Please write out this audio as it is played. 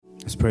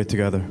Let's pray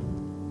together.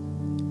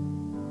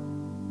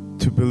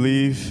 To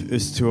believe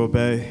is to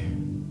obey.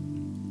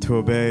 To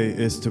obey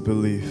is to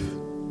believe.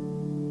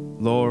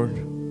 Lord,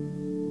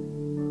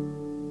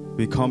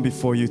 we come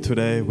before you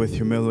today with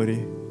humility.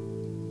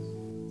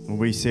 And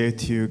we say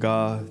to you,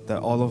 God,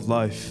 that all of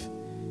life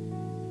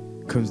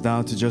comes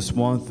down to just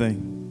one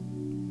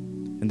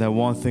thing. And that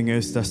one thing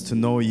is that's to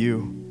know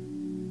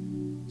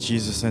you,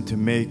 Jesus, and to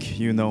make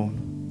you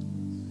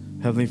known.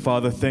 Heavenly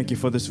Father, thank you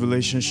for this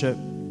relationship.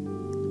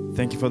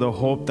 Thank you for the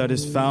hope that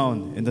is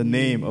found in the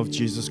name of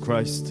Jesus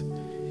Christ.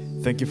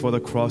 Thank you for the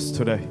cross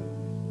today.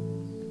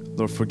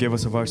 Lord, forgive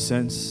us of our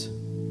sins.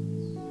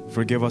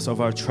 Forgive us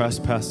of our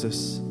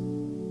trespasses.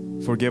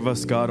 Forgive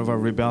us, God, of our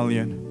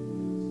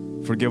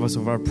rebellion. Forgive us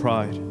of our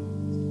pride.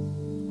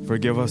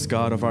 Forgive us,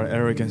 God, of our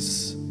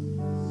arrogance.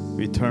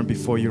 We turn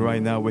before you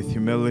right now with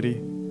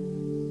humility.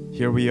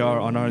 Here we are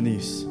on our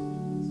knees,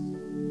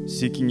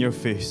 seeking your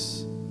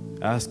face,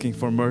 asking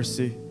for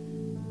mercy,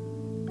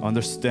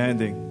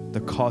 understanding the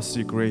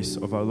costly grace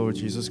of our Lord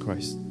Jesus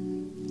Christ.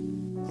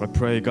 I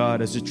pray,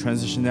 God, as you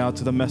transition now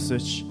to the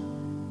message,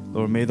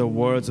 Lord, may the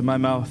words of my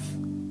mouth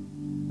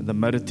and the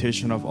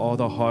meditation of all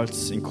the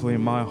hearts,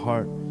 including my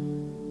heart,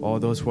 all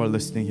those who are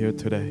listening here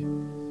today,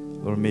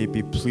 Lord, may it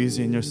be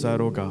pleasing in your sight,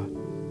 O God.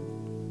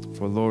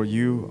 For, Lord,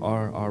 you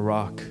are our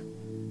rock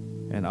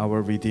and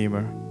our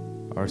Redeemer,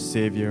 our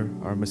Savior,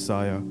 our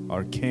Messiah,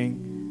 our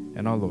King,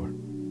 and our Lord.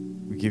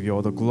 We give you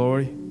all the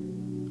glory,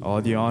 all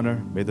the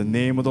honor. May the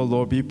name of the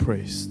Lord be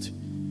praised.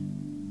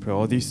 Pray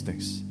all these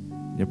things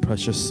in your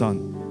precious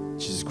Son,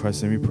 Jesus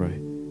Christ, and we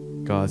pray.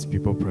 God's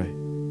people pray.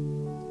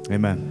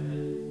 Amen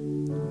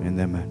and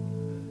amen.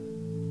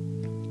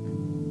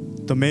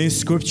 The main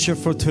scripture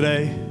for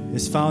today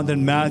is found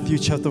in Matthew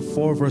chapter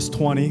 4, verse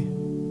 20,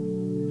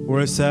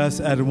 where it says,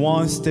 "At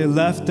once they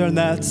left their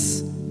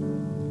nets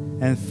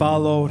and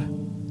followed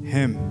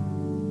him."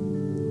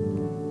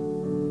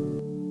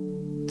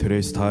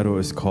 Today's title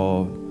is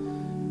called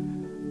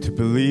 "To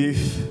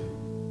Believe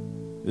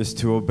is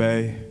to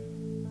Obey.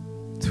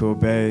 To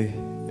obey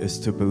is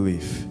to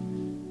believe."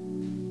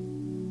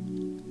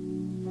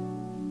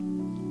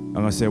 I'm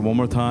going to say it one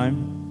more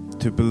time.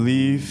 To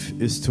believe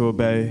is to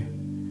obey,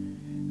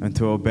 and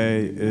to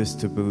obey is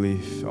to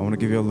believe. I want to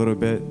give you a little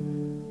bit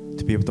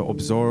to be able to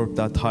absorb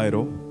that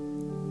title.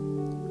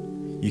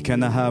 You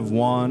cannot have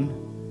one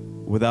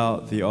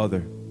without the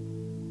other.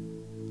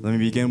 Let me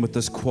begin with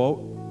this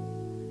quote.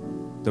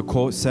 The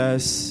quote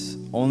says,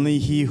 "Only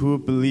he who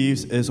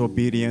believes is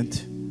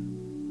obedient,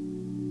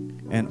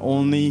 and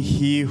only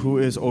he who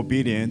is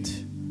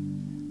obedient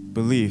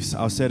believes."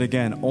 I'll say it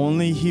again.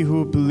 Only he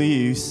who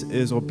believes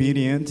is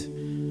obedient,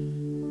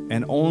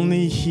 and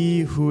only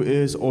he who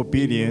is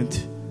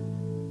obedient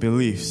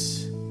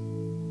believes.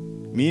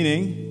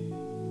 Meaning,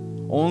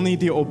 only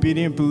the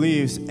obedient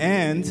believes,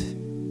 and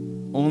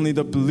only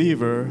the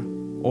believer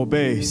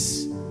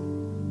obeys.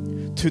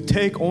 To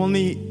take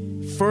only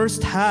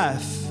first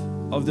half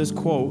of this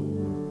quote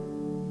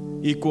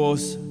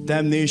equals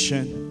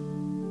damnation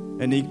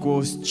and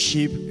equals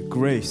cheap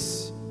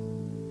grace.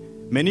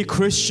 Many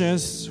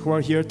Christians who are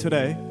here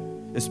today,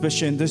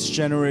 especially in this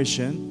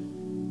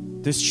generation,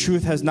 this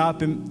truth has not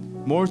been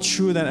more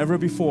true than ever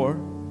before.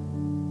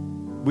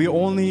 We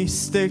only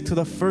stick to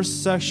the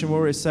first section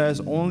where it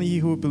says, "Only he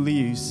who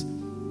believes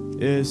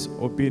is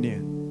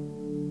obedient."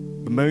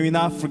 But may we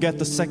not forget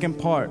the second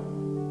part,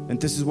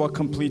 and this is what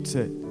completes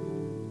it.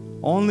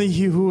 Only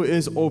he who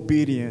is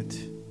obedient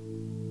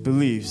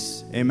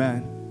believes.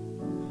 Amen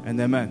and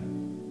amen.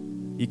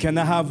 You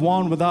cannot have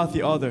one without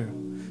the other.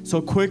 So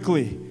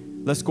quickly,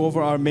 let's go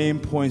over our main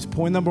points.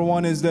 Point number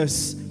one is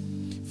this.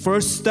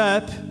 First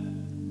step,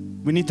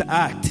 we need to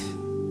act.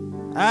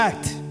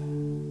 Act.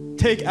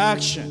 Take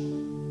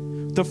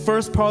action. The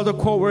first part of the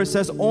quote where it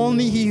says,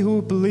 "Only he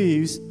who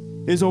believes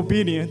is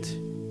obedient."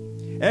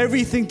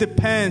 Everything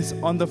depends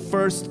on the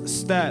first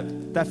step,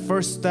 that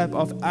first step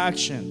of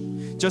action.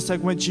 Just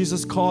like when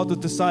Jesus called the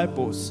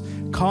disciples,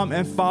 "Come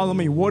and follow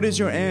me." What is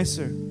your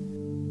answer?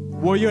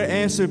 Will your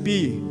answer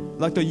be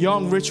like the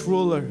young rich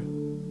ruler,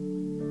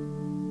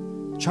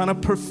 trying to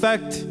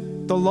perfect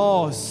the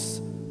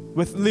laws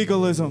with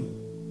legalism,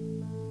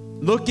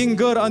 looking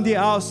good on the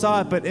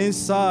outside, but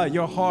inside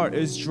your heart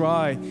is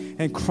dry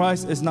and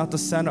Christ is not the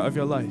center of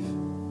your life?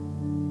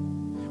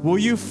 Will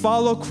you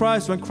follow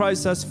Christ when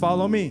Christ says,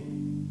 "Follow me"?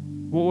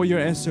 What will your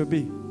answer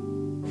be?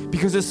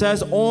 Because it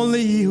says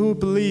only he who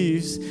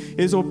believes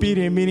is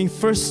obedient, meaning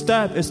first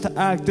step is to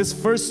act. This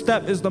first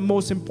step is the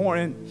most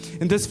important.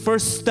 And this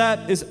first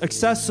step is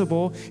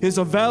accessible, is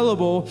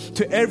available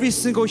to every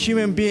single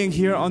human being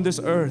here on this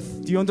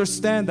earth. Do you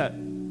understand that?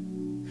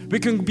 We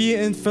can be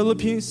in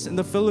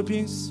the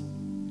Philippines.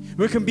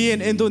 We can be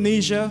in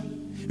Indonesia.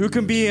 We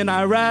can be in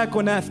Iraq or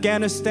in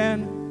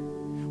Afghanistan,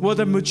 where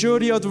the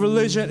majority of the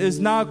religion is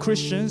not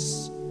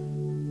Christians,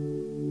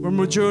 where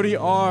majority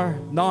are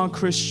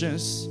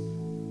non-Christians.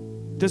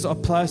 This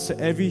applies to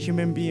every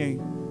human being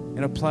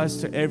and applies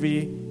to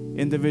every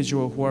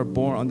individual who are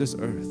born on this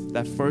earth.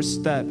 That first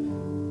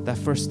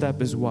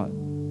step is what?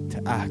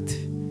 To act.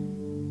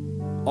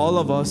 All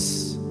of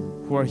us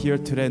who are here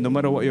today, no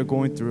matter what you're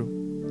going through,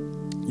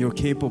 you're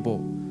capable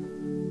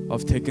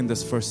of taking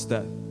this first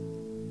step.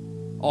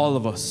 All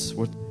of us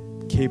were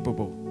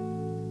capable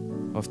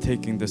of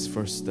taking this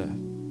first step,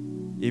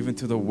 even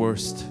to the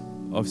worst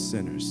of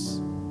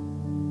sinners.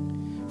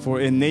 For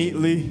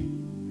innately,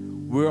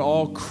 we're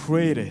all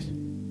created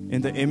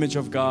in the image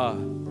of God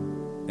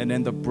and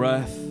in the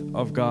breath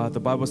of God. The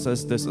Bible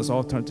says this. Let's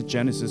all turn to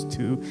Genesis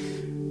 2.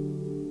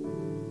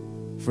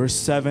 Verse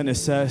 7, it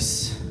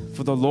says,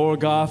 "For the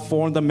Lord God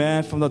formed the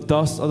man from the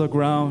dust of the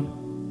ground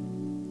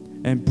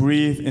and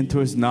breathed into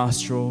his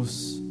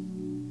nostrils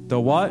the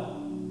what?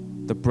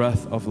 The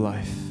breath of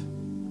life.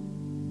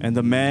 And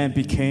the man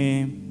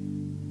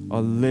became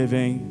a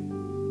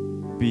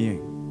living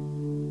being."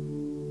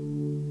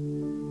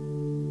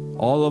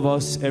 All of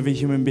us, every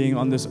human being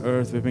on this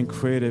earth, we've been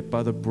created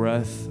by the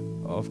breath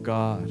of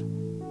God.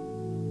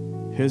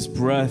 His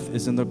breath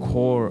is in the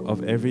core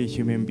of every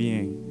human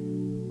being.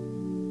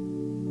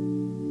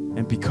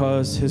 And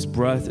because His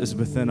breath is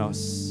within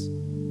us,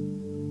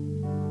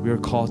 we are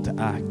called to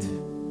act.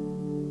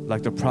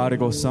 Like the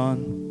prodigal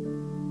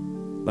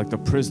son, like the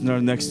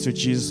prisoner next to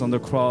Jesus on the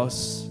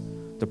cross.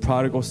 The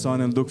prodigal son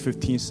in Luke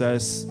 15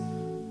 says,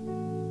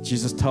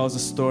 Jesus tells a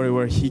story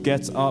where he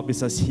gets up. It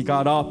says he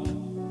got up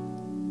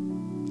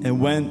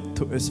and went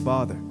to his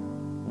father.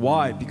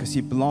 Why? Because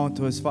he belonged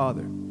to his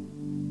father.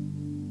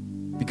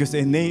 Because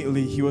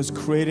innately he was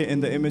created in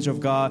the image of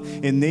God.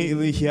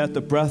 Innately he had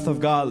the breath of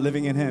God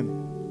living in him.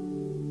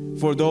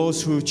 For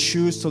those who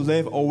choose to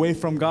live away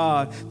from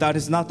God, that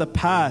is not the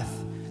path,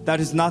 that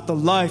is not the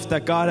life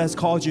that God has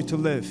called you to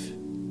live.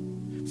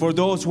 For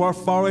those who are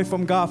far away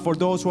from God, for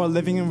those who are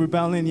living in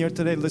rebellion here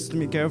today, listen to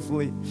me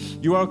carefully.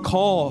 You are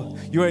called,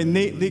 you are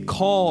innately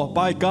called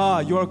by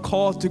God. You are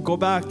called to go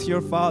back to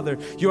your Father.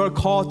 You are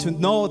called to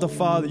know the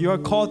Father. You are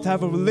called to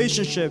have a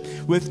relationship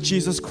with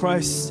Jesus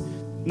Christ.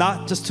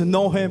 Not just to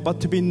know Him, but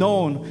to be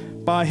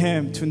known by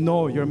Him, to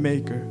know your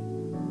Maker.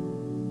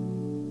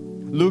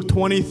 Luke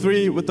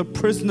 23, with the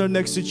prisoner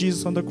next to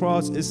Jesus on the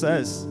cross, it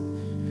says,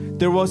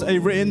 there was a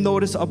written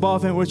notice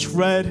above him which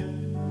read,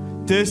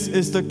 "This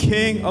is the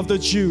King of the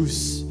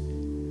Jews."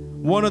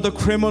 One of the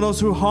criminals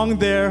who hung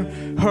there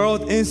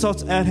hurled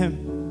insults at him.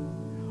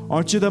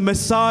 "Aren't you the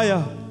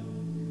Messiah?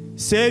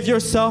 Save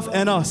yourself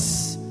and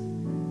us."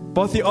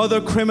 But the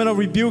other criminal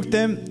rebuked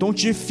him.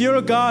 "Don't you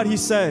fear God," he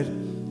said,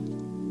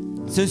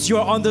 "since you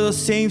are under the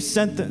same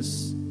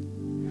sentence.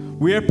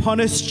 We are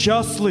punished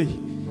justly,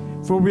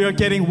 for we are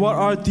getting what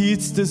our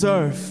deeds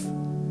deserve.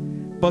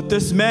 But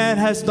this man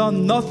has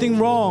done nothing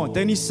wrong."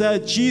 Then he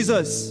said,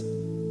 Jesus,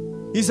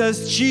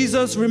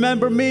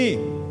 remember me.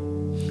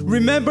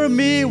 Remember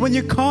me when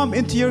you come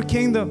into your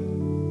kingdom.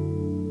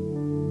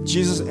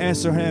 Jesus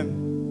answered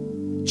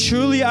him,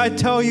 "Truly I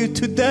tell you,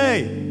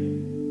 today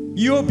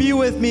you will be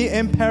with me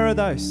in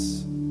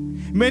paradise."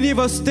 Many of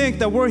us think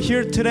that we're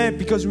here today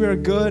because we are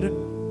good,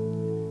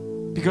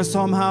 because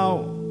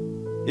somehow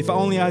if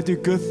only I do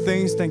good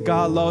things, then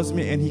God loves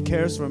me and He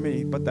cares for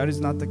me. But that is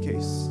not the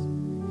case.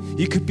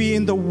 You could be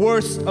in the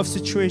worst of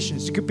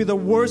situations. You could be the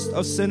worst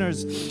of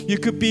sinners. You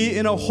could be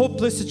in a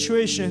hopeless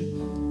situation.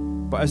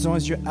 But as long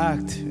as you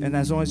act and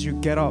as long as you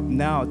get up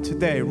now,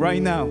 today,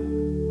 right now,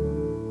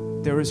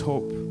 there is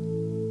hope.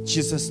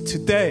 Jesus,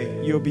 today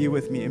you'll be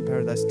with me in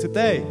paradise.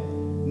 Today,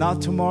 not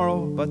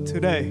tomorrow, but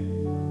today.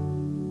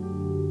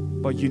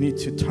 But you need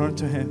to turn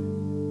to Him.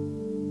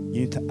 You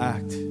need to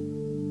act.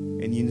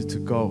 And you need to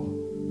go.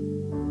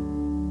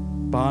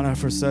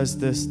 Bonhoeffer says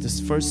this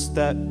first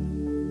step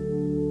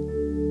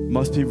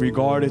must be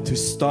regarded to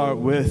start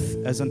with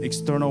as an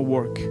external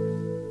work,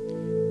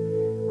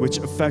 which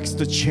affects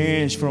the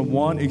change from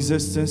one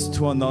existence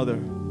to another.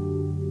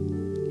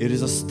 It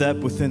is a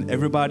step within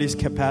everybody's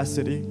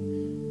capacity,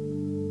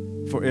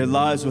 for it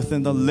lies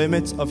within the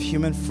limits of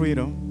human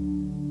freedom.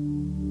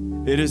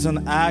 It is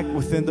an act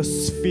within the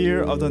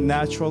sphere of the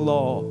natural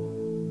law,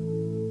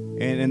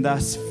 and in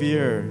that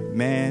sphere,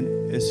 man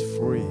is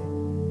free.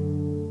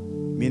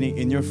 Meaning,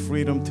 in your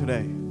freedom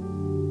today,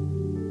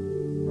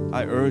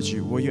 I urge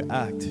you, will you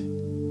act?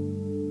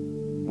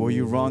 Will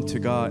you run to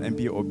God and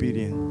be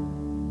obedient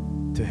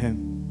to Him?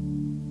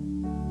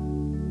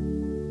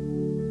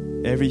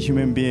 Every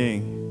human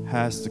being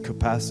has the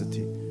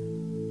capacity,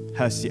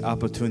 has the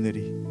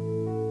opportunity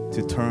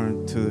to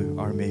turn to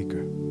our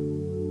Maker.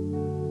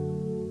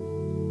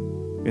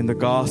 In the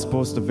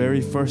Gospels, the very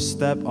first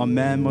step a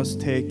man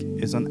must take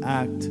is an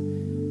act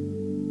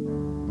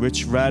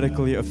which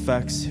radically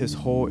affects his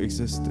whole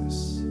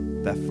existence.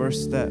 That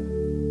first step,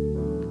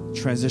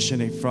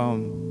 transitioning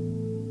from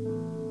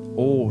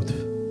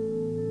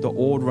the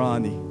old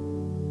Ronnie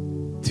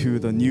to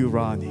the new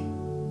Ronnie.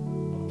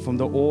 From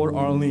the old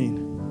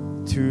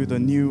Arlene to the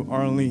new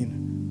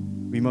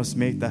Arlene, we must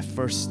make that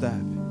first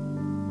step.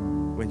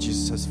 When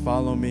Jesus says,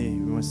 "Follow me,"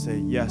 we must say,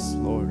 "Yes,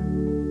 Lord,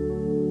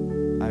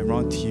 I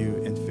run to you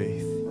in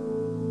faith."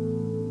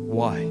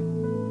 Why?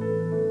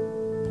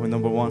 Point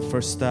number 1,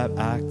 first step,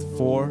 act.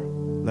 4,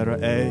 letter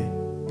A,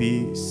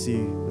 B, C.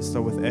 Let's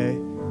start with A.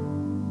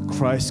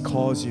 Christ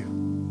calls you.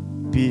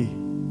 B,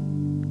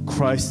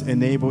 Christ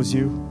enables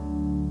you.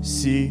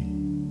 C,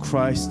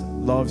 Christ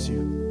loves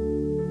you.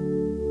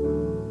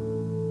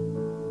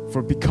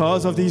 For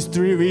because of these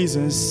three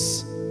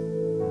reasons,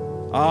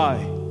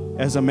 I,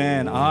 as a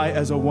man, I,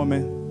 as a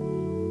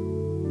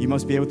woman, you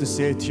must be able to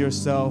say to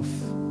yourself,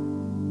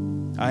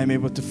 I am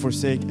able to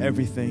forsake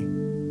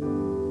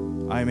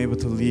everything. I am able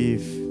to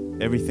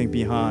leave everything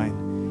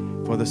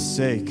behind for the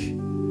sake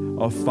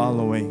of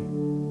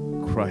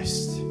following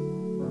Christ.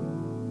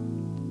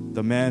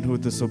 The man who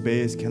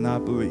disobeys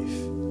cannot believe,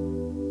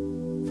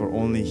 for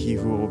only he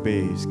who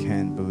obeys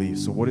can believe.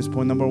 So what is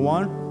point number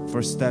one?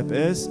 First step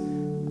is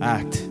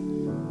act.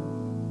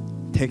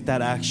 Take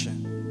that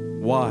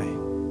action. Why?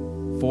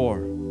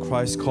 For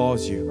Christ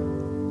calls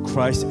you.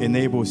 Christ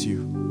enables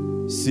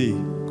you. C,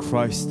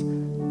 Christ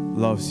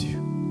loves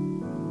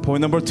you.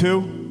 Point number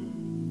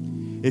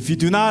two, if you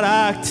do not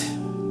act,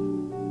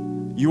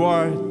 you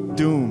are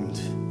doomed.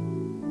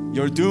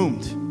 You're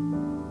doomed.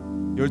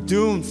 You're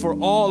doomed for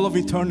all of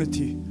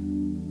eternity.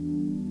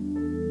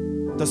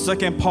 The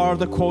second part of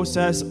the quote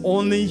says,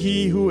 only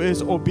he who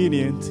is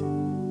obedient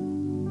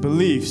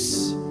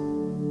believes.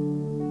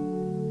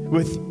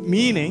 With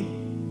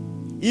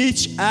meaning,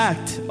 each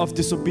act of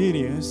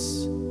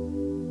disobedience,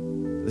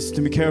 listen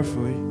to me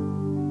carefully,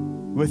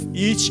 with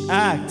each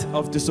act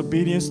of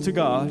disobedience to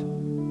God,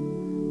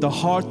 the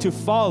heart to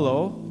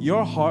follow,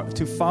 your heart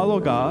to follow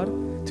God,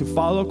 to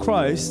follow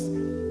Christ,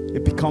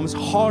 it becomes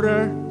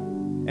harder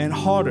and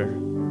harder.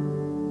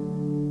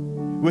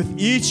 With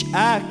each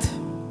act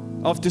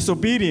of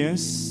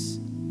disobedience,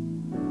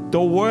 the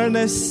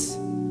awareness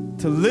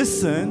to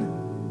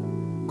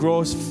listen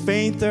grows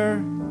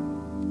fainter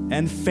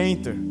and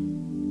fainter.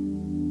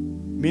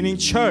 Meaning,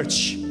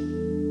 church,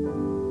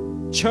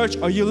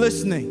 are you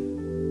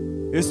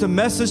listening? Is the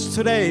message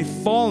today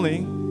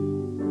falling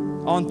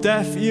on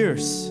deaf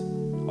ears?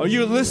 Are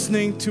you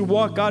listening to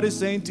what God is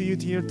saying to you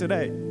here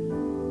today?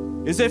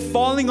 Is it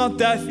falling on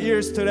deaf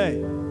ears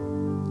today?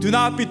 Do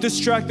not be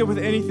distracted with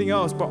anything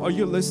else, but are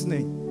you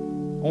listening?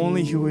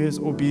 Only who is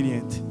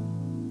obedient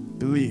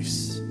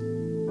believes.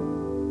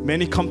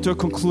 Many come to a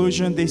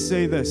conclusion, they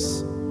say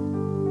this,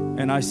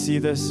 and I see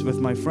this with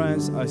my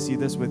friends, I see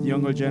this with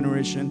younger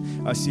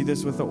generation, I see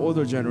this with the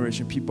older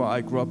generation, people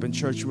I grew up in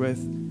church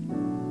with.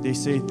 They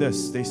say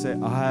this, they say,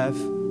 I have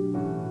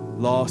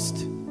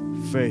lost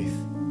faith.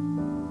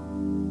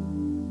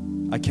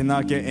 I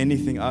cannot get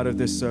anything out of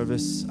this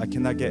service. I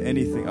cannot get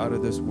anything out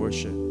of this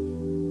worship.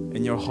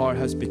 And your heart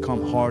has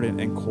become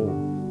hardened and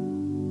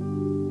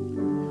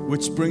cold,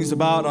 which brings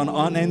about an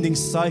unending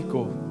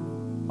cycle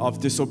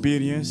of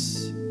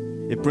disobedience.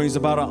 It brings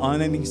about an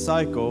unending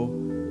cycle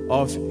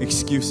of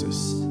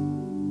excuses.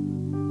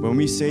 When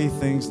we say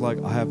things like,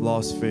 I have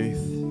lost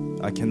faith,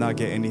 I cannot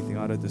get anything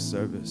out of this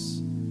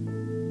service,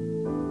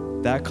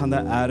 that kind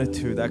of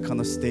attitude, that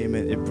kind of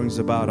statement, it brings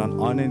about an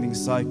unending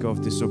cycle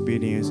of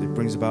disobedience. It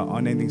brings about an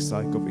unending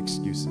cycle of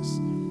excuses.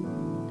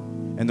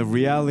 And the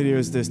reality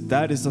is this,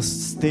 that is the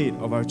state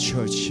of our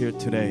church here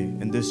today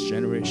in this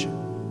generation.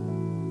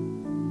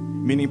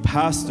 Meaning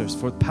pastors,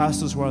 for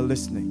pastors who are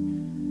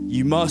listening,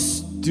 you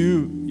must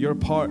do your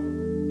part.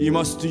 You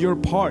must do your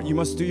part. You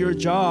must do your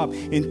job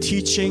in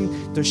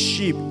teaching the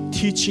sheep,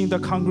 teaching the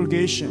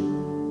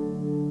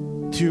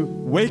congregation to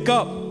wake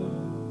up.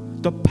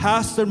 The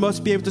pastor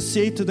must be able to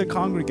say to the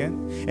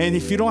congregant, and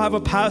if you don't have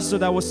a pastor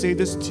that will say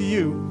this to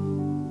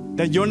you,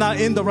 then you're not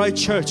in the right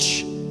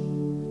church.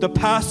 The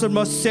pastor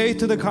must say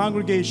to the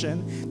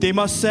congregation, they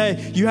must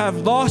say, you have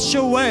lost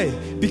your way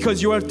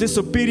because you are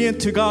disobedient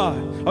to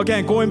God.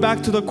 Again, going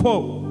back to the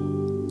quote,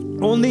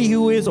 only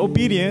who is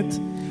obedient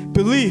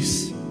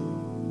believes.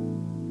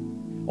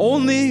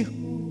 Only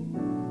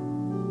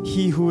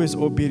he who is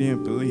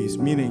obedient believes,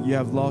 meaning you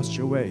have lost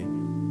your way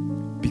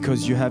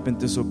because you have been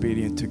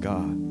disobedient to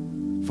God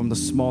from the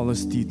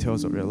smallest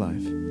details of your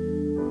life.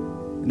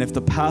 And if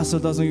the pastor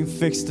doesn't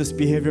fix this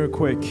behavior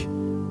quick,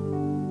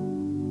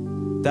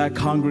 that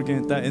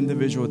congregant, that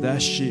individual,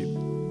 that sheep,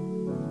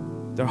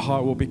 their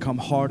heart will become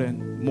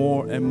hardened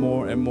more and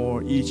more and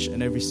more each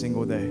and every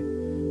single day.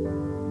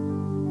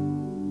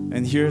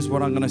 And here's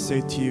what I'm going to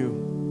say to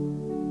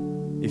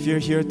you. If you're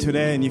here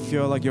today and you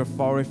feel like you're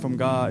far away from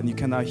God and you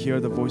cannot hear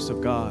the voice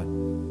of God,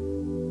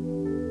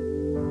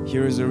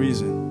 here is the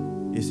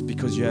reason. It's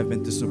because you have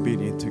been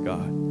disobedient to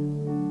God.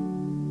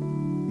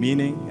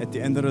 Meaning, at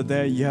the end of the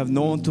day, you have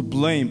no one to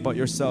blame but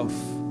yourself.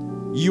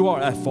 You are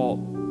at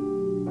fault.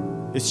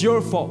 It's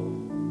your fault.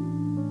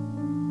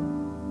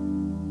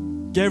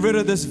 Get rid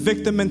of this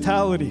victim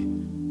mentality.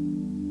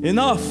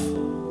 Enough.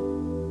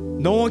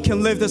 No one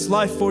can live this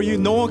life for you.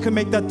 No one can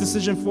make that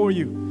decision for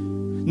you.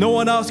 No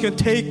one else can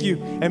take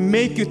you and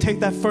make you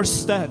take that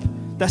first step,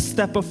 that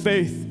step of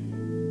faith.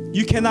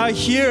 You cannot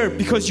hear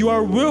because you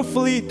are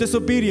willfully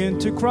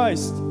disobedient to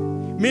Christ.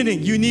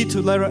 Meaning you need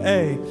to, letter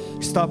A,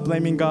 stop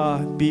blaming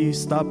God. B,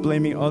 stop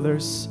blaming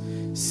others.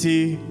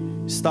 C,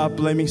 stop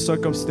blaming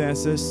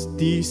circumstances.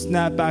 D,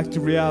 snap back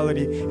to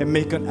reality and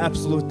make an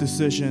absolute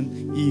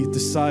decision. E,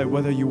 decide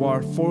whether you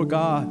are for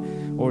God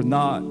or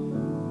not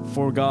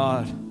for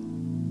God.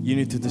 You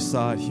need to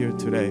decide here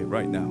today,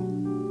 right now.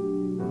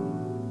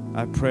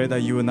 I pray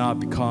that you will not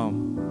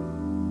become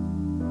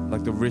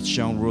like the rich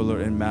young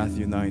ruler in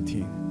Matthew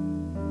 19,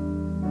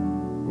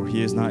 where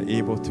he is not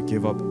able to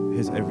give up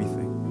his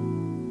everything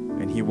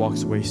and he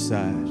walks away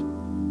sad. And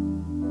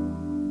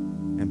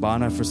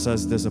Bonhoeffer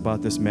says this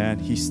about this man: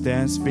 he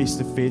stands face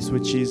to face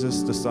with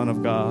Jesus, the Son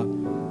of God.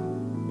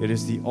 It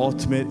is the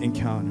ultimate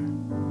encounter.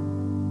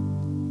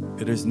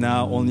 It is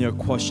now only a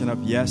question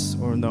of yes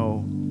or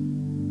no,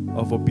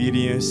 of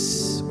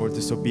obedience or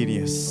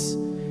disobedience.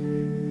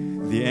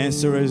 The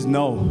answer is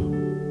no.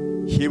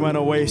 He went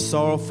away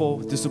sorrowful,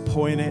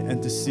 disappointed,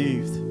 and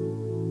deceived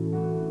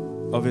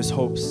of his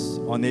hopes,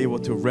 unable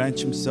to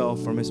wrench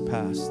himself from his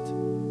past.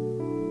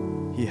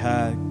 He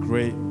had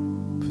great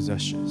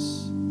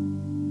possessions.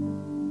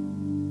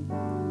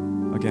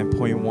 Again,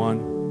 point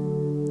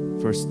 1,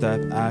 first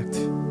step, act.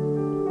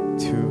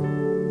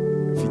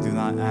 2, if you do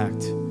not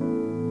act,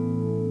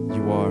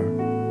 you are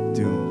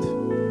doomed.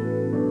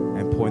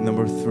 And point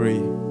number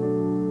 3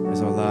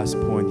 is our last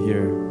point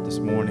here this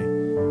morning.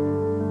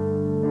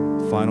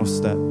 Final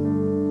step,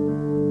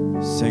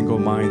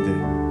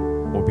 single-minded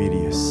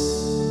obedience.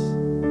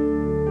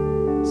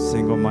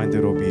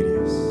 Single-minded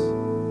obedience.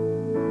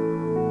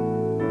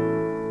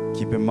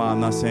 Keep in mind, I'm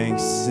not saying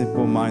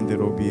simple-minded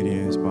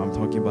obedience, but I'm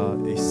talking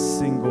about a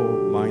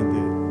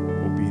single-minded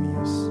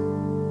obedience.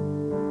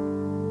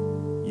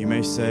 You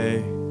may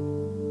say,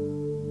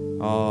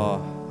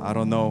 I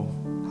don't know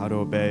how to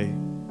obey.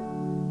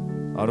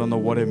 I don't know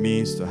what it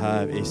means to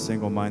have a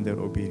single-minded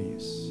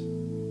obedience.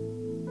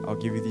 I'll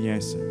give you the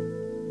answer.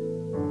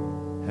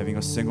 Having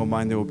a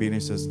single-minded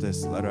obedience is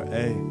this. Letter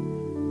A,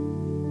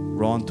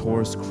 run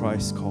towards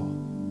Christ's call.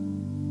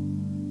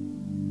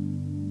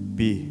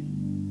 B,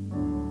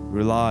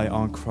 rely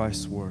on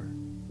Christ's word.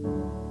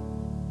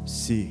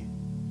 C,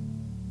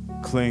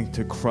 cling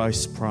to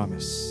Christ's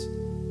promise.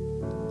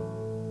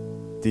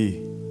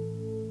 D,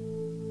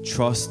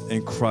 trust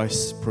in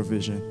Christ's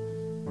provision.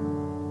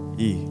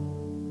 E,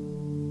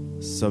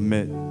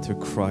 submit to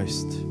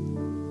Christ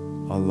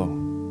alone.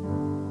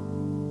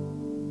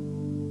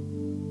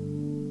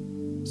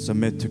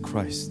 Submit to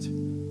Christ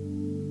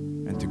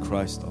and to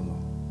Christ alone.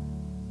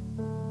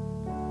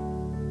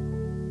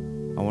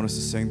 I want us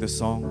to sing this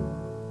song.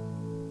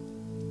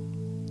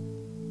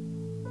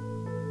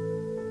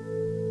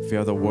 If you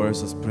have the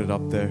words, let's put it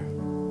up there.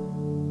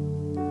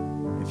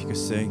 If you could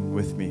sing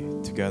with me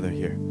together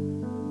here.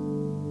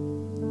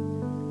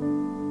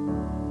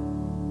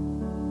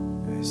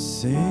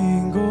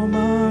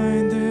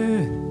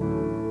 Single-minded,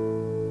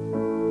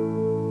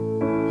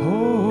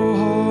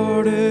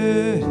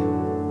 wholehearted,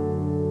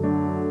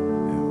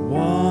 and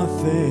one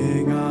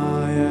thing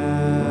I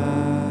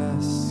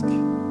ask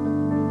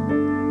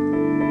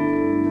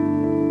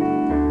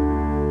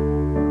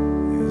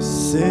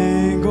is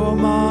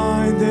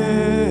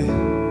single-minded,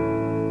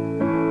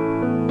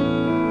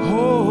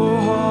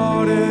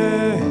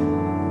 wholehearted,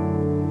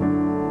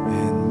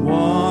 and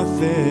one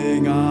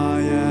thing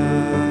I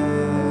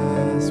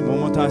ask. One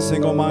more time,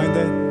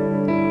 single-minded.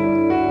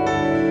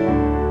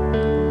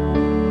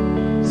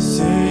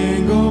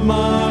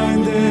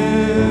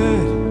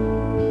 Single-minded,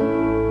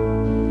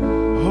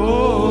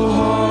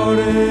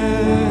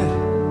 wholehearted,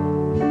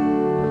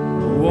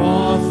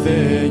 one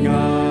thing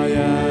I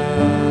ask.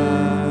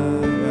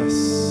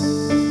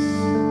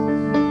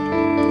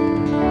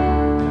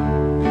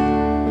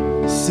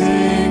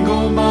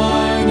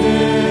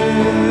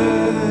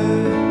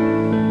 Single-minded,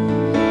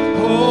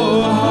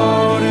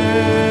 wholehearted,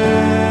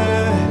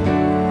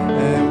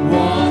 and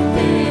one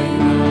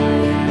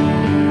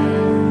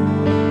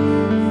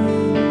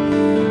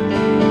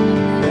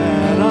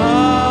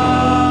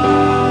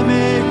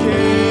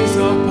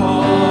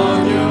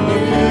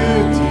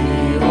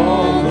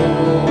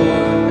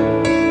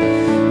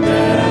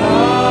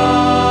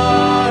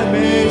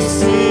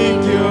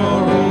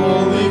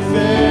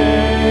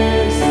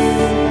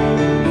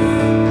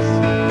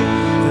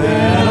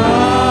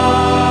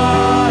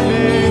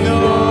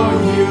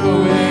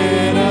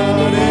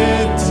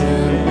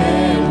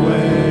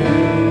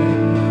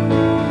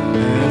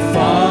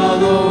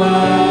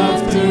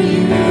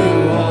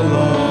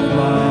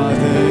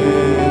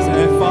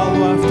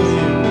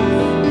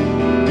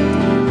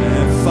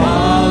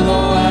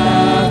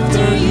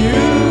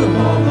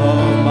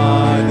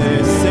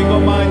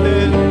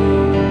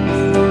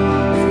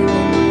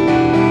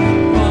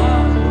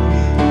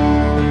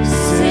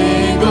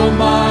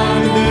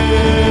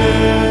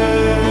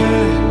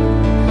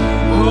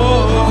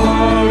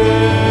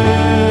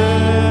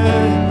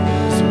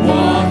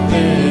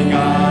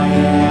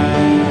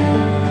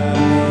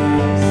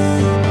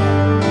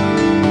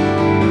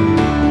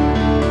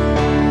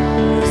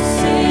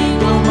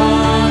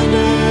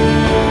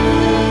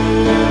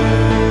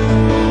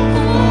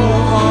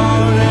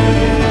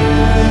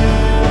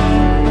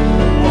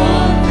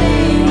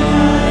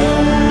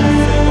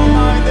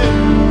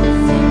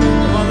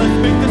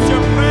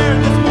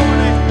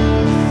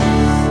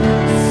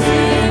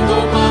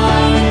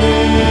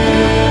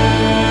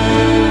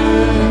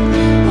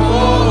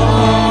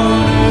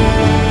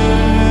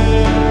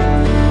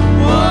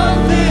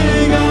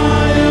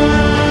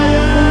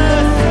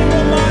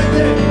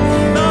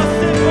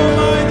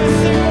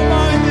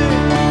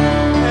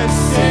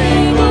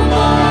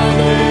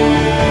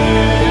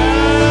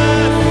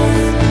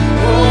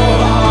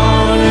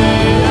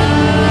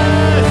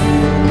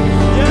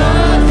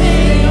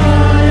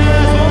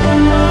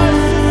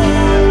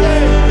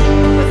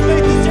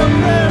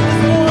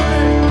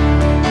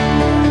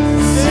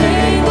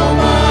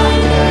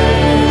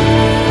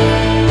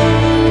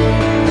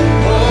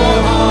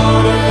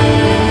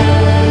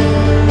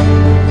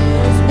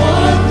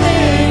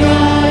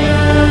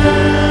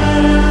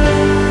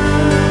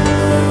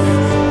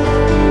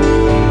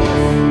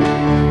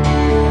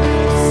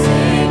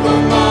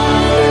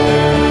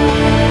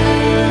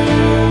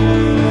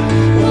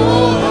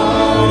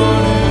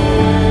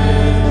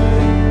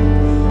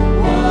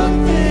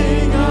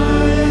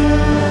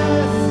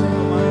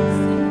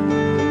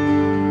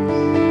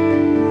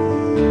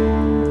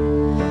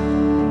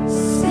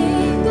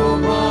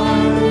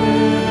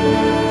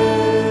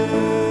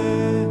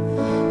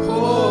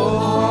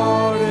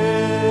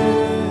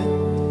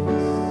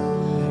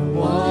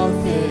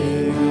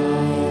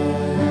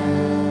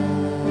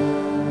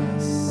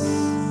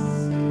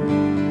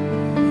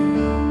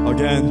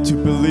To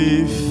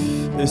believe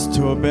is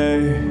to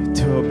obey.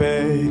 To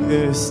obey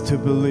is to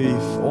believe.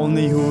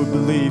 Only who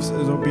believes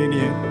is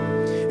obedient,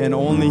 and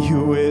only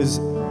who is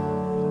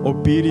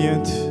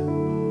obedient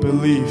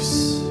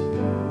believes.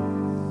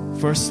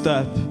 First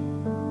step,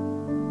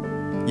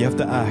 you have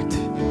to act.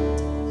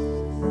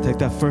 Take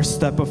that first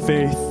step of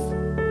faith.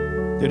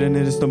 And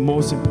it is the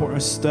most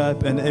important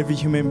step, and every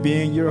human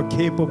being, you're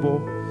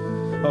capable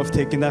of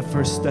taking that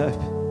first step.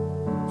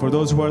 For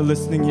those who are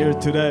listening here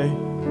today,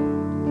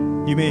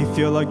 you may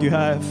feel like you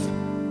have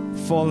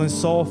fallen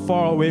so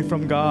far away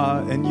from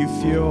God, and you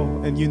feel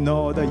and you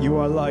know that you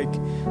are like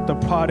the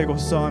prodigal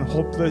son,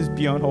 hopeless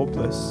beyond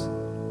hopeless.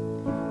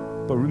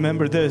 But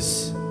remember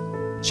this,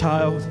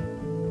 child,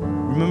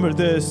 remember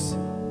this,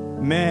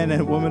 man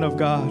and woman of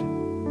God,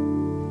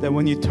 that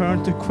when you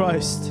turn to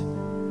Christ,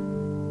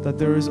 that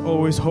there is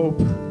always hope,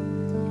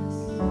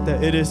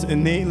 that it is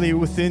innately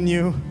within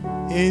you,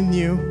 in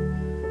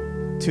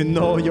you, to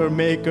know your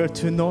Maker,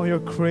 to know your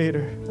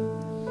Creator.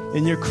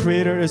 And your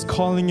Creator is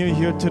calling you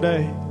here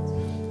today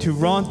to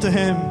run to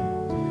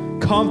Him.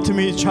 Come to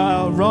me,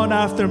 child, run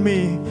after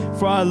me,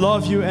 for I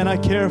love you and I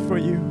care for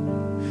you.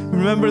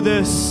 Remember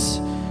this,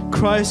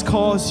 Christ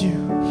calls you,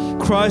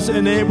 Christ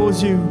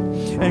enables you,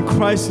 and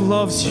Christ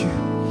loves you.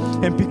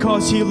 And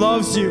because He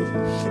loves you,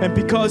 and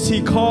because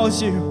He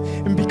calls you,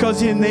 and because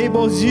He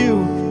enables you,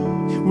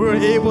 we're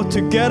able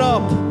to get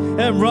up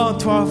and run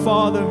to our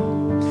Father.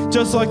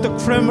 Just like the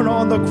criminal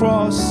on the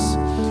cross,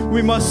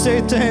 we must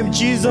say to Him,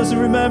 Jesus,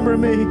 remember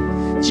me.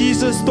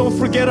 Jesus, don't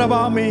forget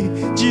about me.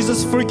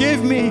 Jesus,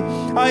 forgive me.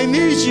 I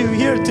need you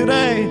here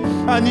today.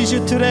 I need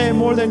you today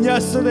more than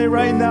yesterday.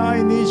 Right now,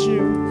 I need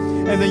you.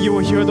 And then you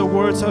will hear the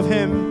words of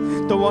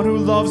Him, the one who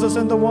loves us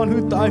and the one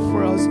who died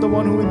for us, the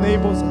one who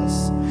enables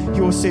us.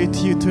 He will say to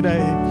you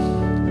today,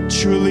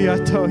 truly I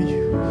tell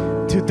you,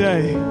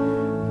 today,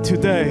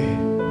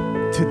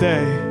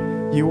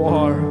 you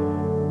are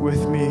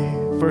with me.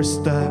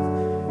 First step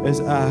is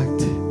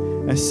act.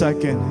 And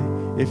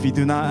second, if you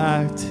do not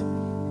act,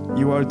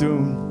 you are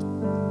doomed.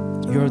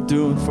 You are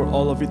doomed for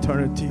all of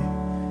eternity.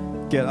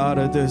 Get out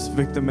of this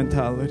victim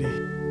mentality.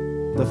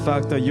 The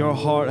fact that your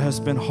heart has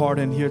been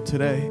hardened here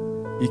today,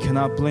 you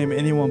cannot blame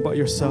anyone but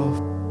yourself.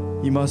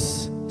 You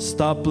must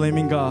stop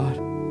blaming God.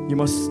 You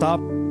must stop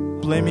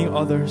blaming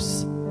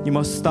others. You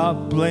must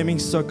stop blaming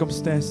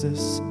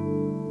circumstances.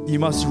 You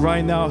must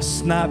right now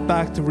snap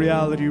back to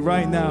reality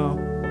right now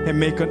and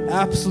make an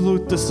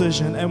absolute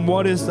decision. And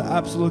what is the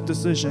absolute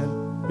decision?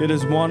 It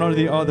is one or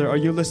the other. Are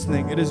you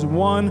listening? It is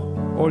one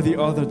or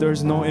the other. There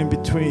is no in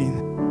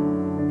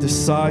between.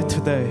 Decide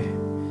today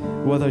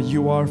whether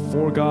you are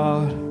for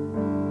God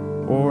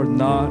or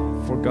not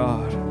for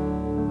God.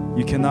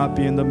 You cannot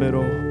be in the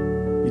middle.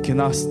 You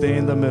cannot stay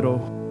in the middle.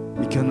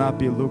 You cannot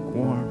be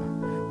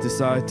lukewarm.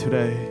 Decide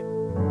today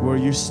where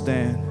you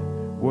stand.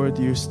 Where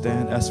do you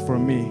stand? As for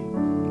me,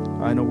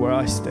 I know where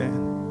I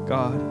stand.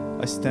 God,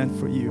 I stand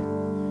for you.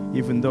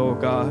 Even though,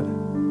 God,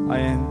 I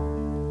am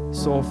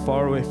so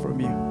far away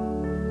from you,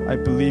 I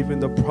believe in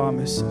the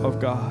promise of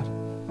God,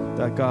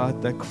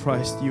 that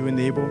Christ, you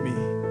enable me,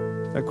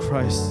 that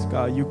Christ,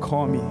 God, you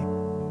call me,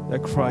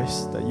 that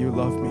Christ, that you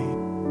love me.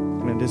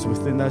 And it is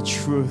within that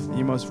truth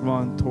you must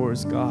run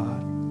towards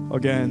God.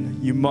 Again,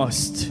 you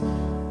must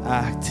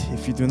act.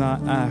 If you do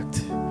not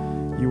act,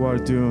 you are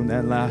doomed.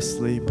 And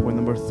lastly, point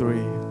number 3,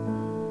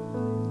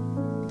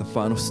 the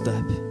final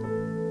step,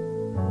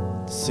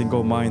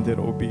 single-minded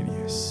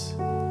obedience.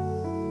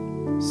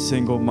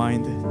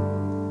 Single-minded,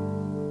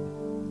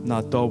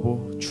 not double,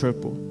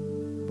 triple,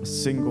 but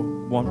single,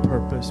 one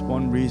purpose,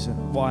 one reason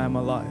why I'm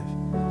alive.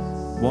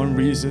 One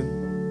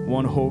reason,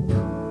 one hope,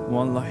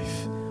 one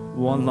life,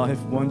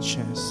 one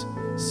chance.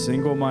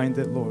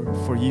 Single-minded, Lord,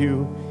 for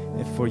you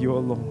and for you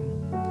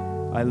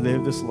alone. I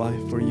live this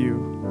life for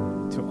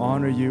you, to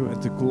honor you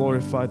and to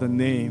glorify the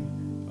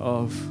name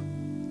of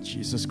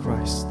Jesus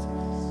Christ.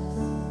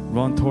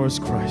 Run towards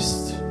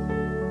Christ.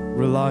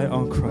 Rely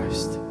on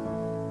Christ.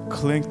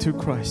 Cling to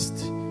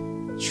Christ.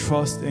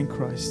 Trust in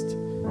Christ.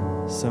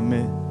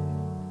 Submit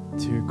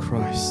to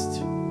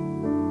Christ.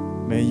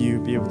 May you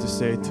be able to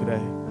say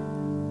today,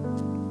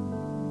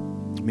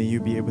 may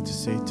you be able to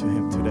say to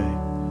Him today,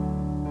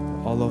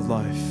 all of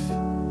life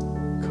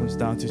comes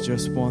down to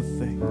just one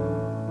thing.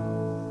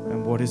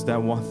 And what is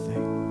that one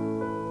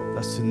thing?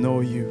 That's to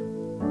know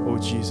you, oh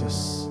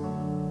Jesus,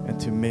 and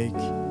to make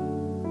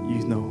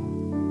you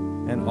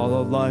known. And all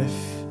of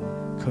life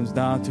comes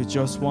down to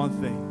just one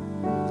thing.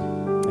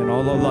 And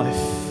all of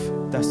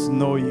life, that's to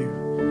know you,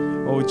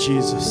 oh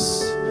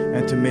Jesus,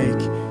 and to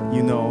make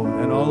you known.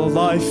 And all of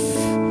life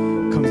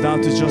comes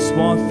down to just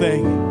one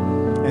thing,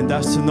 and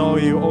that's to know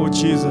you, oh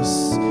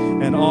Jesus,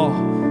 and all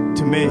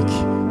to make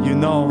you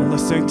known.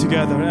 Let's sing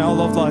together. And all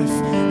of life,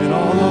 and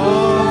all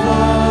of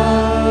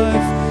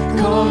life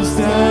comes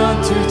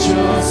down to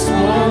just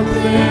one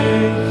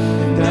thing,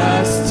 and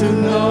that's to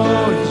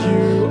know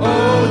you,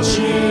 oh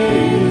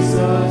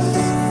Jesus,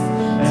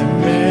 and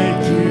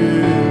make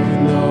you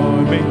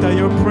known. Make that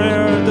your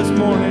prayer this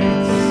morning.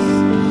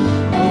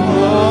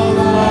 All of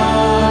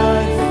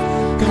life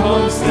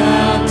comes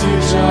down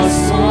to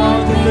just one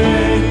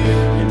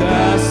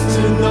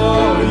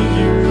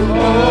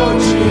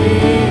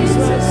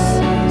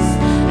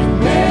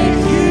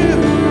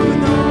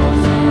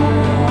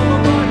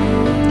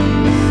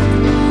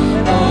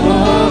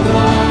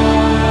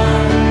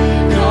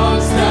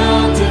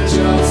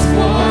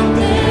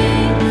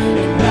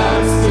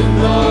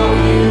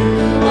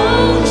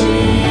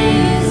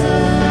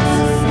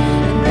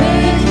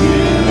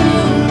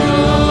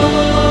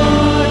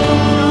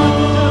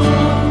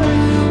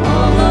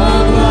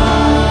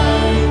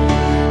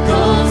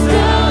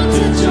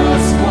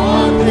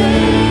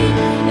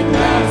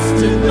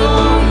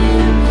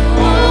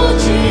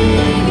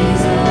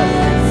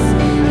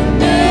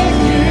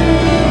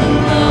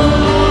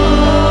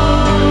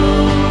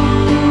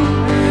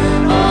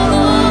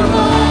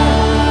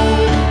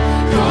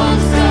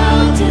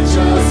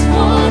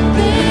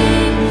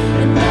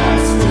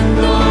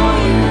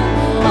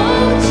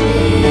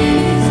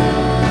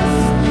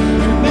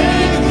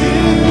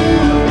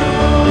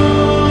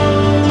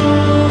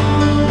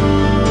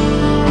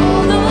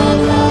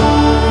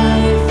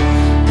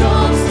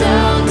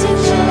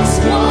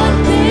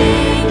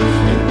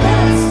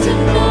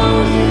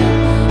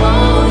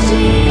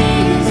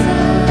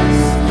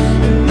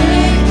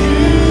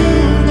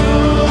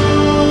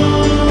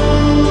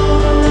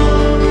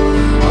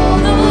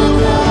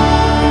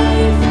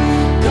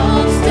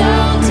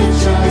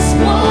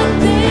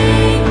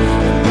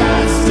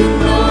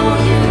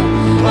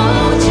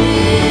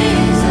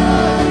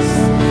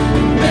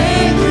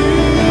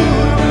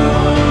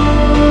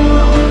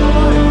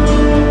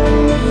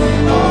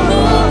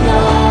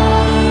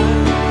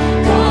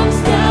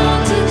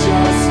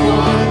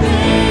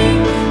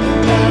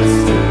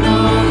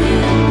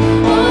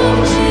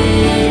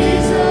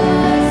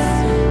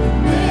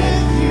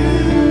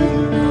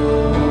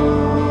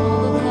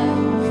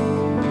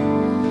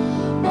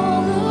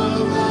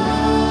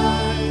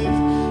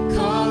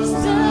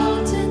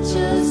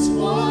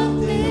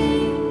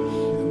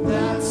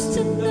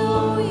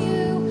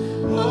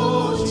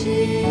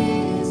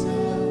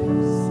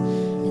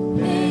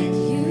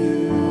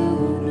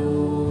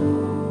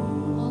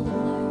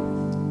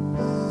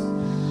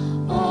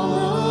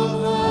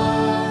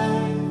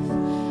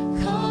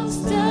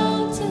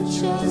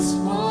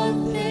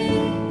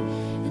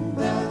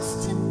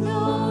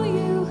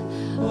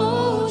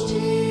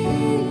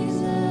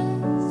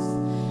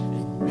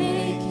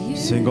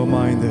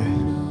Single-minded.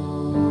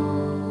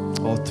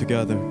 All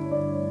together.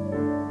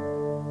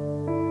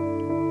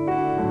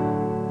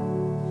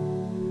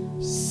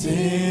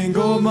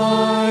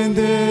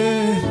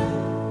 Single-minded,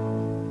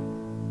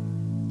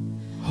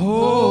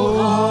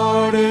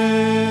 wholehearted,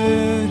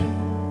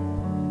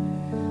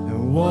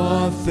 and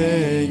one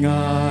thing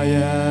I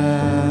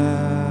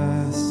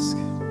ask.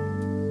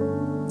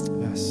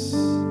 Yes.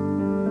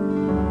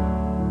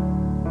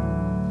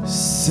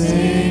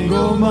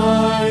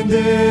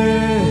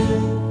 Single-minded,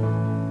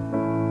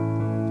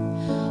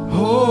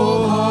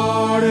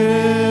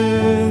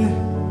 wholehearted,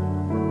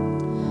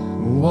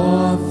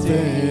 one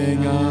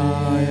thing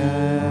I ask.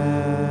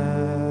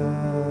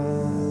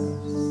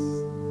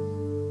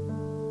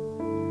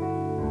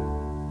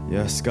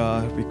 Yes,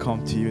 God, we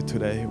come to you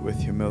today with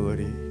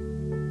humility,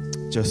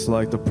 just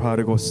like the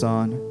prodigal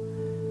son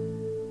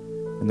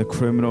and the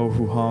criminal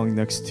who hung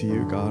next to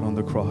you, God, on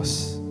the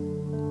cross.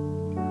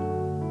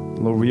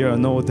 Lord, we are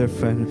no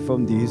different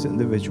from these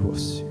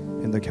individuals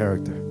in the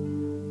character.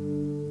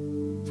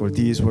 For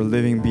these were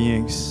living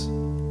beings,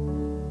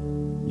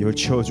 your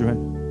children,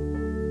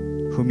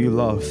 whom you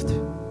loved.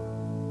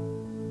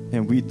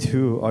 And we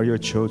too are your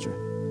children.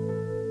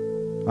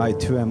 I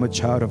too am a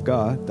child of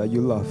God that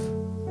you love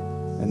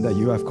and that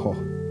you have called.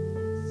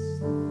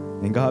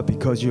 And God,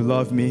 because you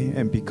love me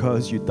and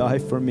because you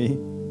died for me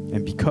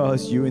and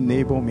because you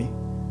enable me,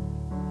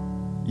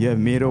 you have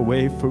made a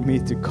way for me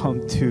to come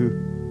to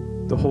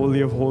the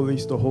Holy of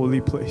Holies, the holy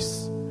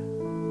place,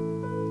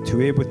 to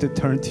be able to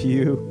turn to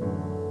you,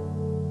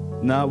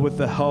 not with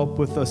the help,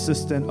 with the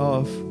assistance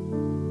of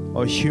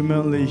a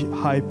humanly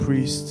high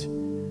priest,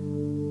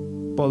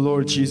 but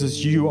Lord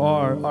Jesus, you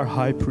are our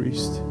high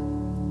priest.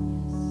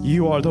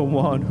 You are the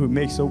one who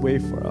makes a way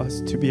for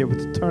us to be able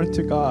to turn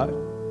to God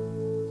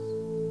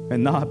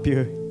and not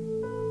be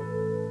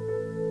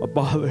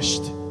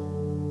abolished,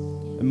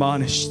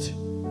 admonished,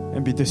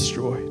 and be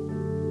destroyed.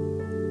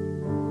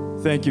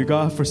 Thank you,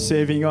 God, for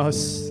saving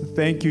us.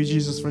 Thank you,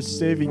 Jesus, for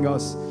saving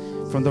us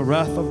from the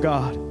wrath of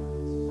God,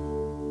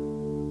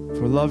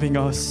 for loving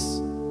us,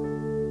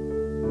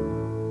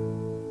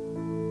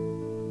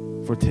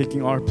 for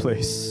taking our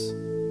place,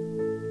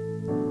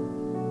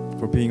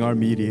 for being our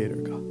mediator,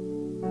 God.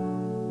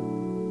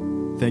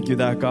 Thank you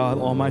that, God,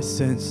 all my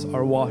sins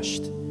are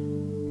washed,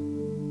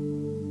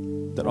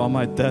 that all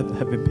my debt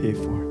have been paid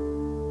for.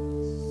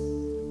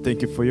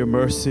 Thank you for your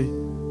mercy.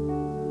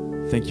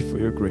 Thank you for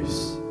your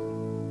grace.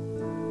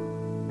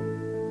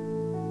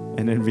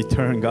 And in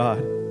return, God,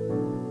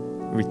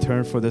 in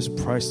return for this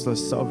priceless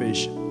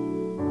salvation,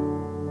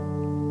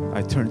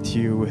 I turn to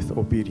you with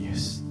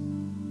obedience.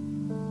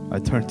 I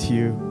turn to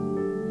you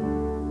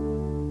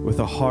with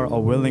a heart, a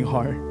willing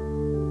heart,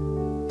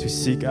 to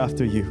seek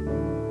after you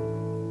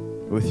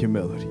with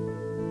humility.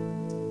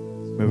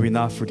 May we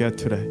not forget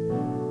today,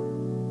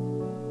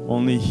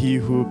 only he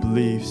who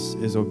believes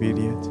is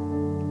obedient,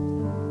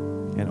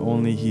 and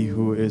only he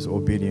who is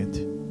obedient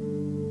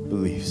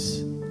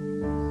believes.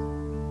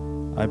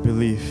 I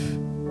believe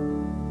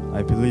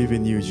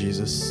in you,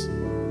 Jesus.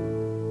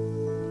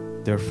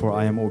 Therefore,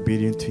 I am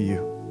obedient to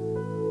you.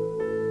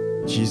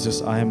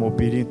 Jesus, I am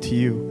obedient to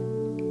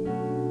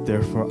you.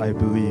 Therefore, I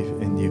believe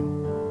in you.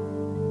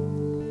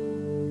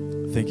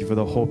 Thank you for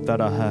the hope that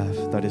I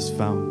have that is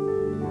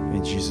found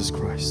in Jesus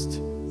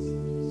Christ.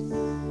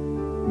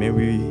 May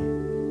we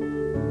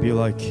be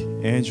like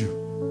Andrew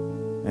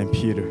and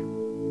Peter,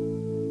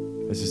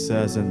 as it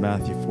says in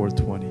Matthew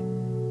 4:20.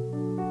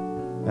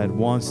 At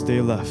once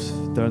they left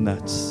their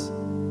nets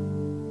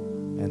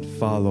and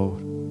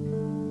followed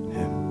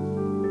him.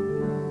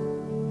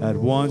 At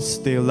once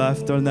they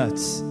left their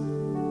nets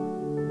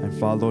and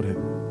followed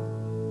him.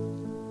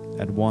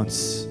 At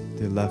once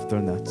they left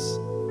their nets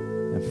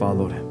and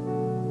followed him.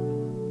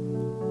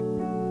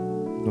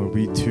 Lord,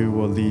 we too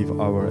will leave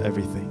our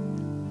everything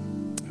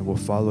and will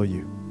follow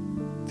you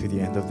to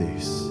the end of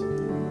days.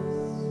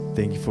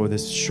 Thank you for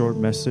this short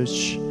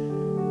message.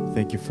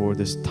 Thank you for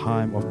this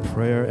time of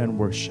prayer and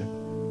worship.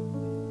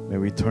 May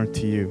we turn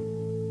to you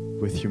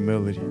with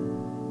humility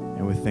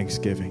and with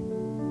thanksgiving.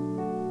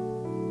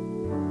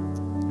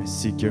 I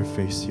seek your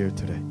face here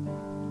today.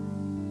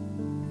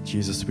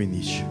 Jesus, we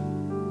need you.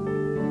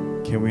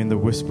 Can we, in the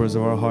whispers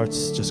of our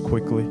hearts, just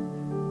quickly,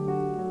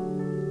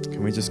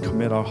 can we just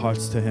commit our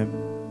hearts to him?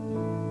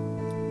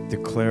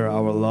 Declare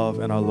our love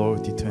and our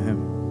loyalty to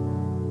him.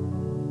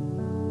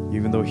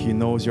 Even though he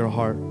knows your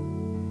heart,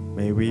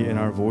 may we, in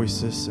our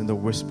voices, in the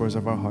whispers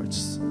of our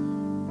hearts,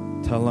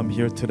 tell him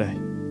here today.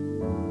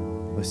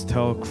 Let's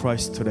tell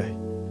Christ today,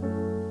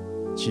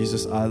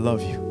 Jesus, I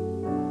love you.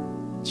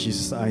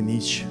 Jesus, I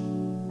need you.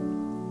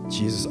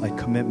 Jesus, I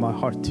commit my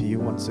heart to you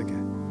once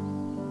again.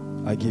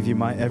 I give you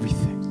my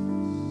everything.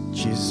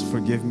 Jesus,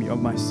 forgive me of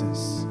my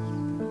sins.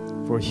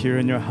 For here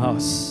in your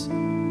house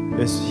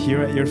is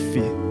here at your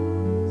feet.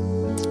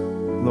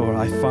 Lord,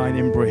 I find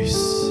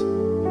embrace.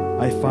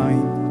 I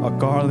find a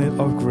garland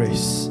of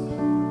grace.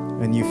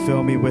 And you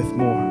fill me with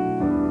more.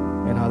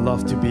 And I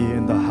love to be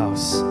in the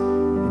house,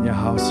 in your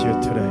house here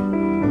today.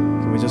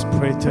 Can we just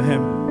pray to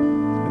him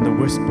in the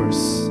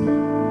whispers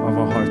of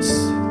our hearts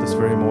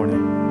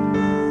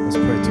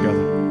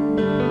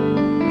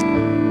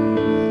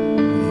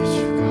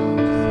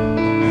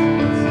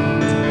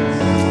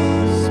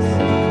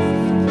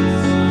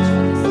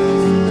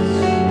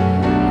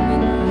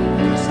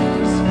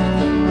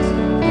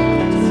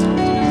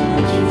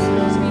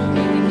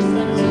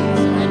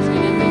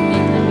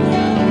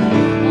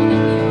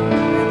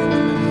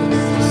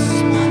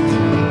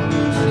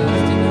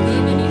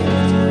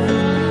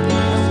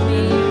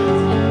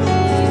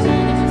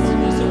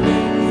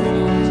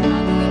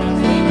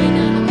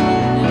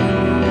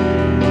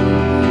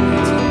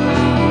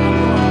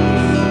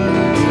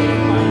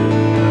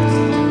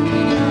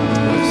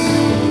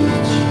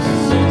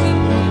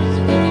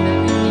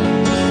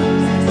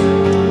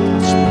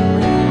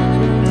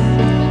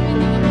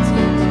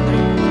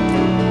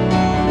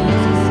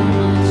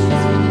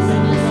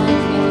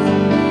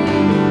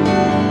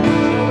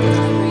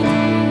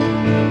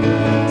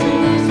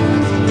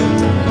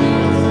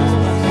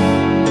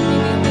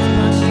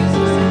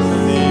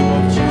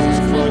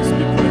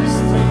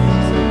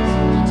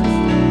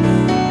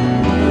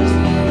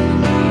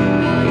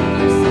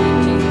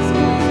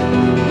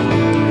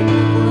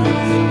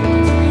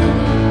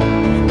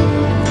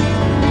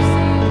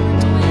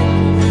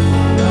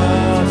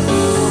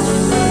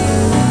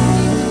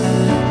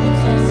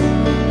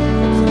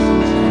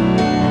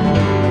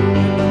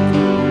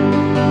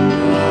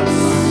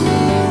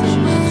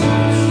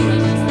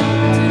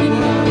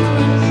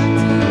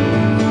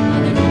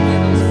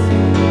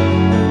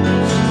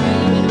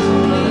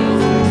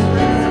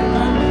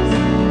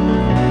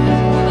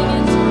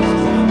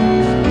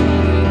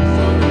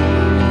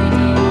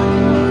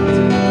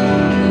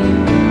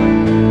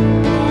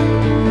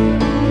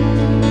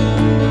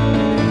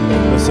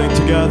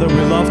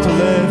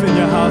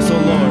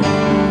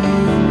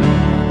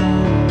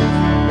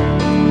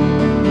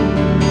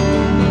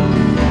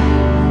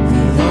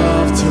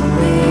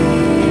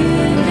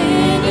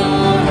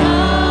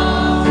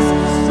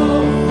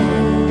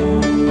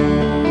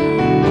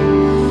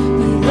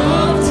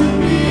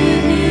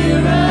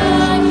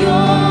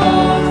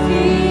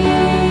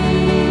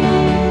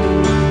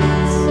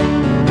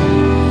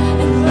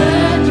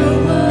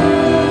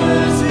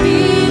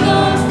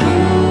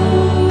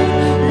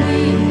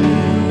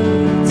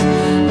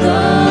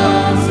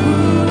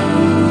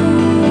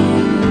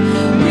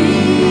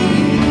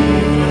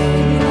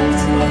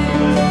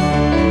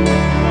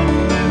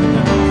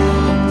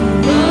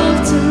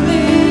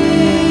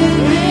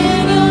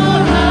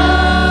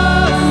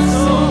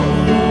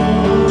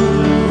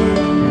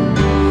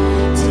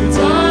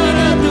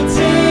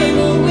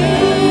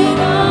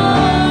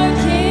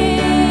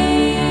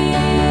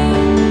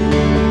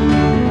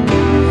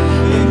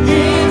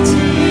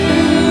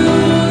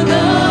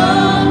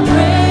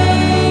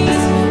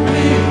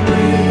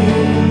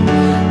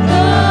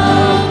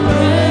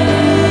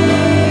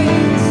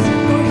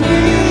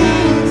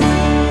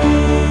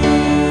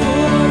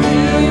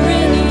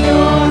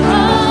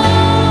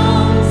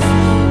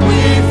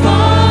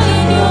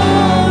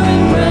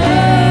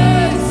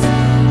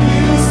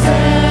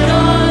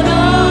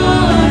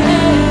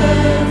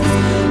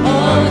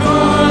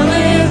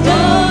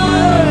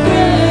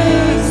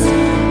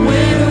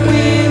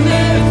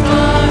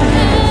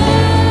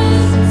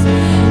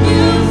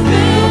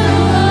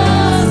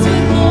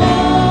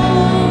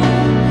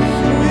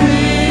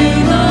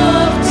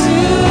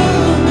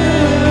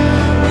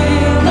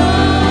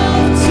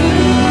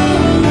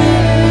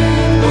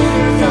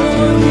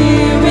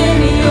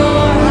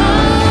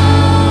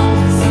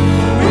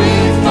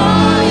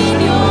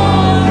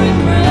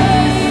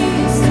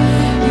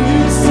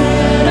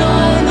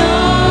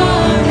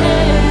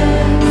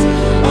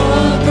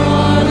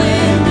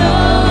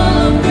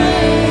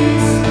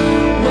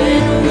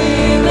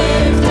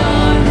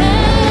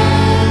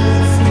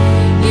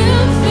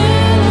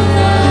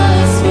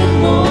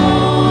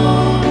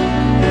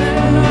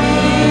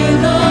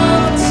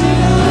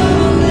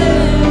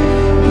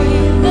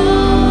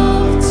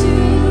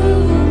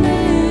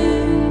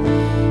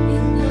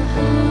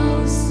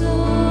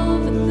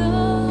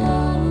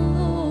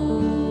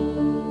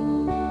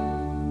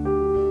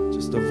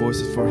Just the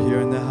voices for here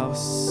in the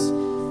house.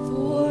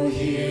 For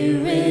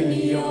here in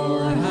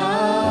your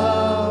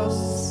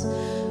house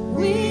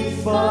we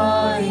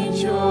find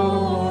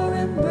your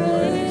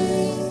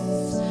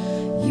embrace.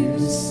 You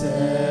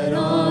set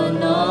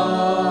on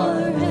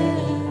our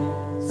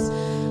heads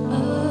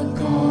a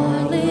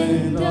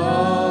garland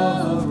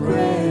of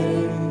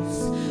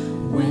grace.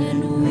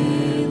 When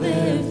we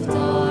lift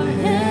our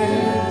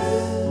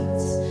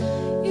hands,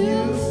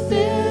 you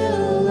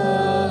fill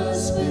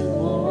us with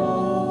warmth.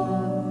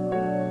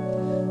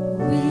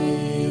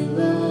 We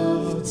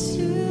love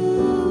to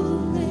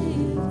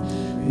live.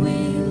 We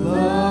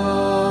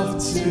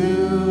love to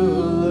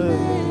live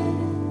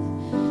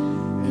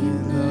in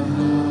the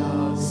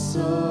house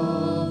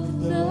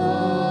of the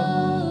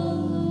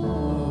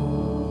Lord.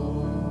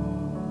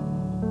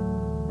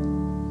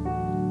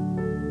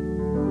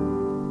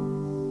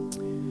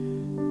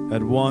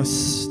 At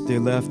once they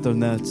left their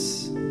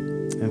nets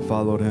and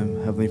followed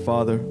him. Heavenly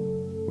Father,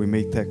 we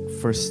make that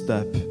first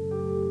step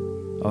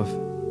of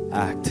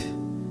act,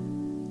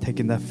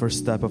 taking that first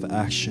step of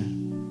action.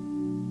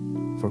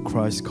 For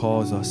Christ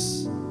calls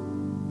us,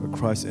 for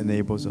Christ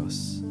enables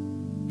us,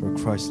 for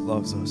Christ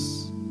loves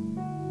us.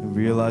 And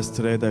realize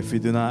today that if we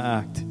do not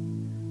act,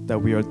 that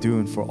we are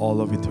doomed for all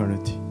of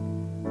eternity.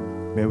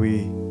 May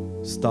we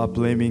stop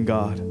blaming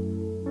God.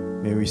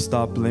 May we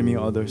stop blaming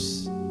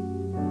others.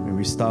 May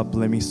we stop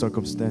blaming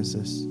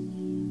circumstances.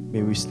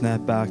 May we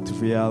snap back to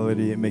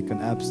reality and make an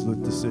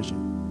absolute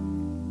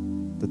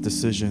decision. The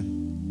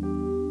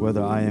decision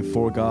whether I am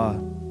for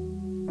God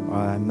or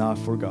I am not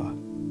for God.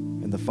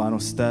 And the final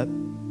step,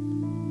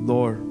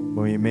 Lord,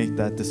 when we make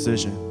that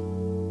decision,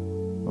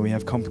 when we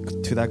have come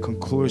to that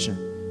conclusion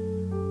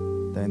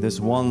that in this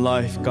one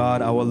life,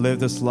 God, I will live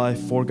this life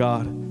for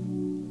God.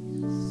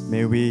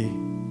 May we,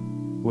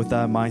 with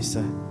that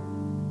mindset,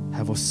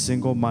 have a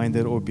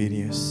single-minded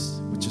obedience,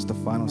 which is the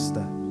final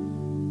step.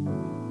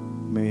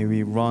 May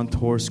we run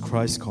towards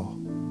Christ's call.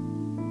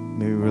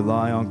 May we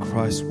rely on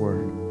Christ's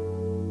word.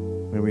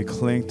 May we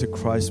cling to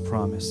Christ's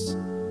promise.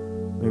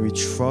 May we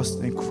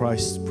trust in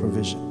Christ's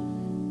provision.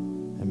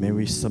 And may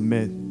we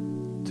submit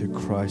to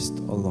Christ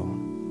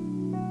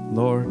alone.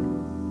 Lord,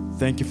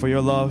 thank you for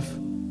your love.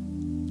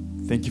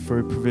 Thank you for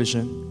your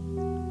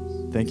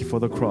provision. Thank you for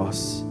the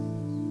cross.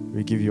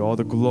 We give you all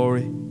the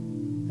glory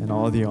and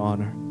all the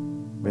honor.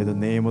 May the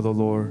name of the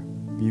Lord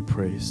be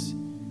praised.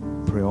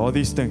 Pray all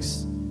these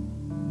things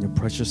in your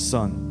precious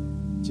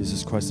Son,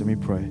 Jesus Christ, and we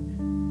pray.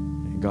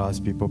 And God's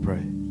people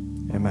pray.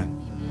 Amen.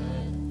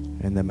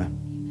 And amen.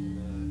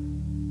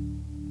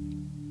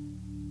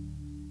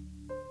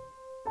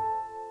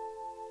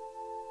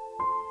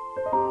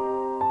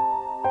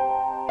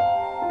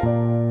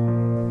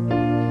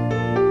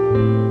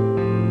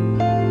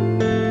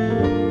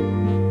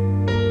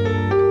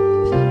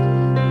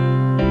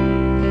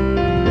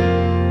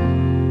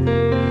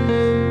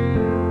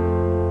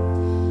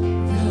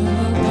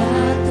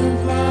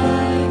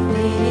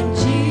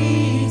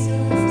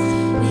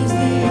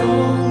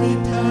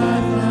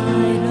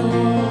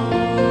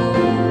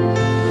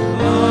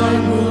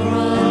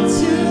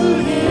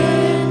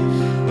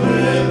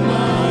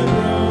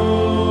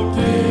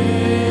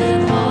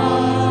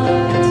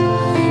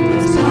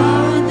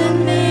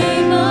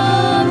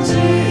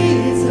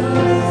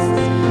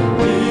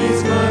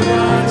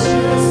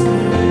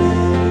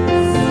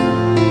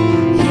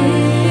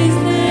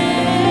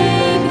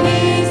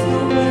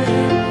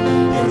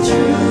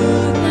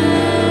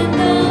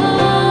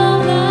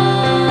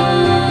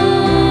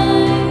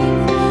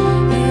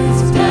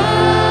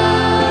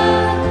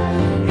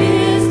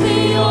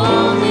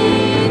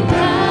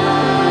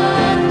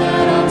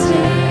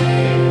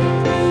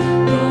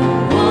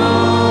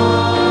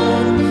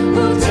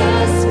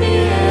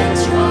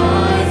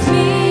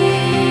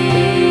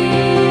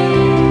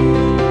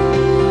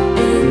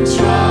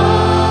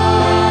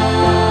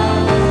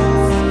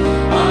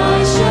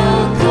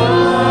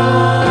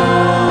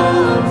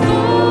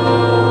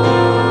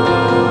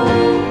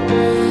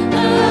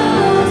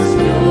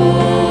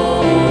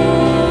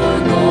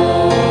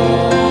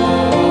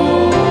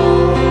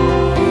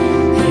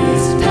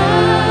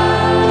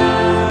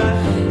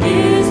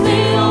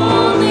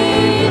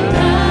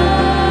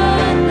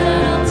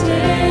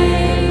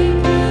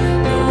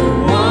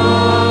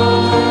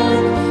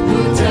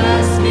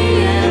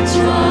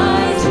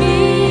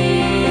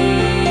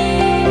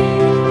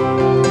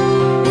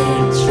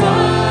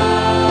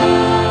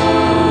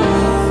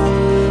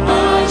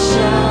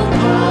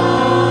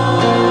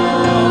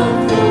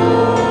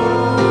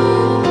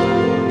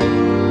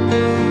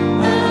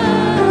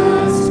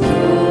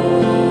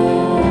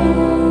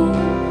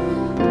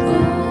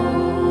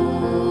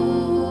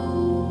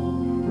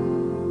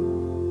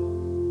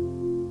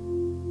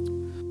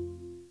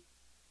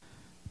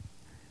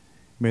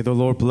 May the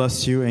Lord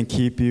bless you and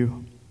keep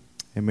you.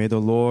 And may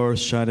the Lord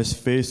shine his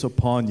face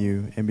upon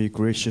you and be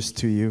gracious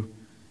to you.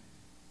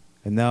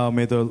 And now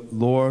may the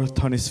Lord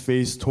turn his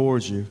face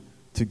towards you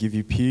to give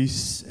you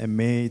peace. And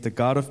may the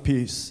God of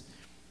peace,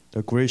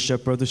 the great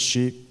shepherd of the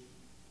sheep,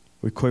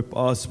 equip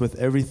us with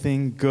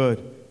everything good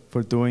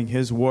for doing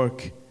his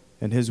work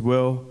in His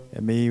will,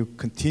 and may He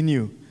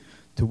continue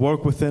to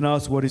work within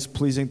us what is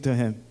pleasing to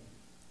Him.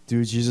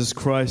 Through Jesus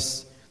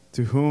Christ,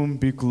 to whom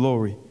be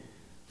glory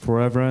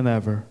forever and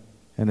ever.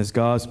 And as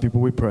God's people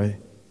we pray,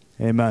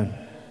 amen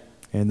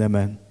and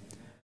amen.